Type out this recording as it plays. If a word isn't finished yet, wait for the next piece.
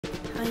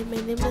Hi,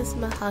 my name is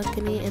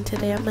Mahogany, and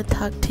today I'm going to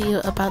talk to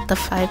you about the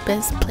 5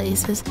 best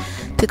places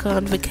to go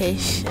on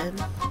vacation.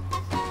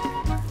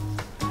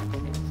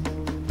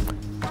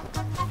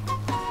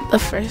 The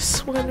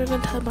first one we're going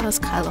to talk about is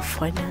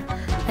California.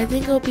 I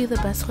think it'll be the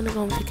best one to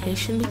go on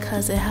vacation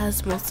because it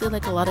has mostly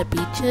like a lot of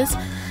beaches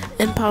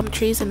and palm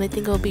trees, and I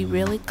think it'll be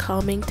really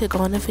calming to go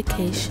on a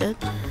vacation.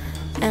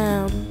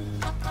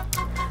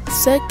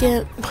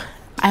 Second,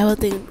 I would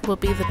think will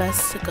be the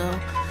best to go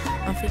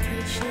on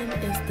vacation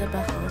is the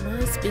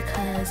Bahamas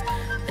because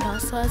it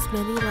also has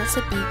lots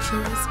of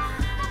beaches,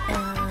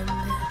 and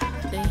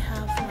they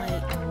have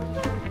like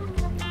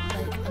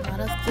a lot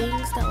of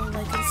things that will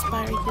like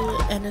inspire you,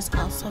 and it's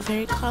also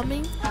very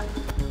calming.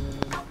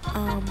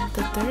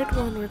 The third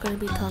one we're going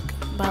to be talking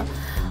about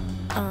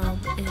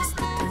is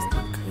the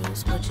Disney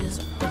cruise,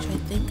 which I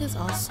think is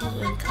also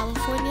in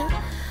California,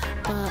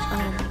 but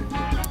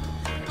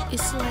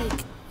it's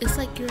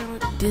like you're on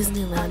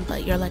Disneyland,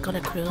 but you're like on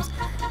a cruise,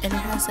 and it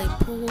has like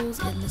pools,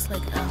 and it's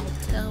like a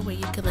hotel where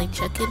you can like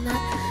check in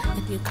at,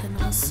 and you can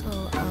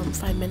also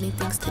find many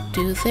things to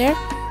do there.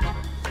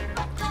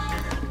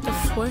 The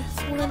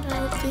fourth one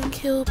I would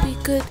think it will be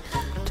good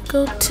to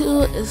go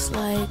to is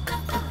like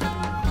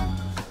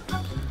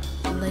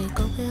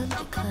Legoland,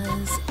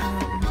 because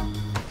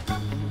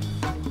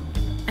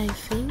I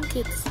think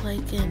it's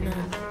like in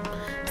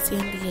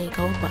San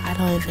Diego, but I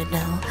don't even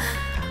know.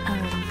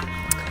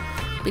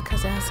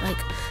 Because it has like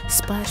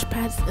splash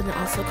pads, and it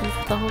also comes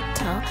with the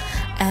hotel,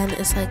 and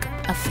it's like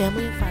a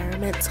family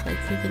environment, so like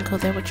you can go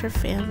there with your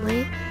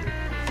family.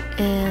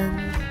 And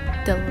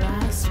the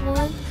last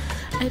one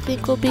I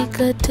think will be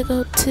good to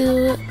go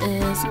to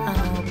is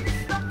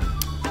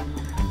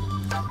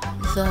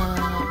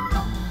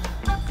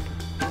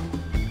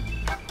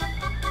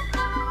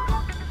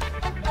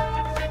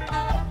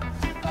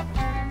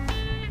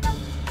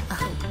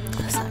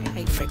sorry,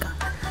 I forgot.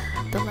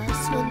 The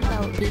last one that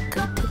would be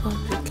good to go on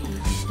vacation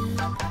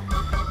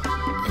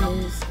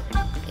is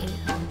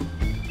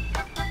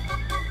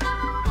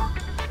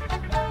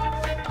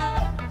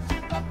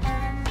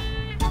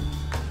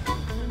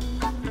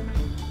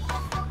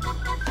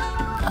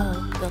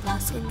the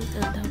last one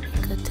that would be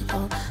good to go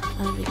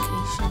on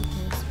vacation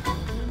is to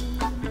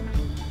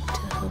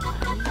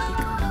Hawaii,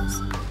 because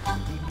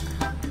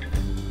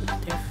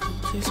their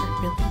features are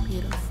really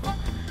beautiful,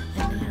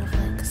 and they have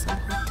like some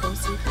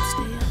hotels you can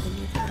stay at, and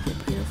you can have a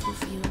beautiful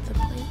view of the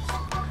place,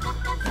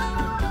 and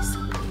maybe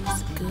some of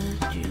these good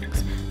drinks,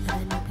 and I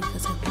know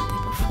because I've been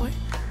there before.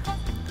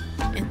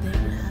 And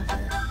there you have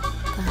it,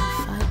 the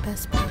 5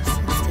 best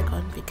places to go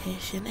on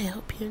vacation. I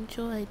hope you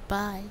enjoyed.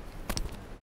 Bye.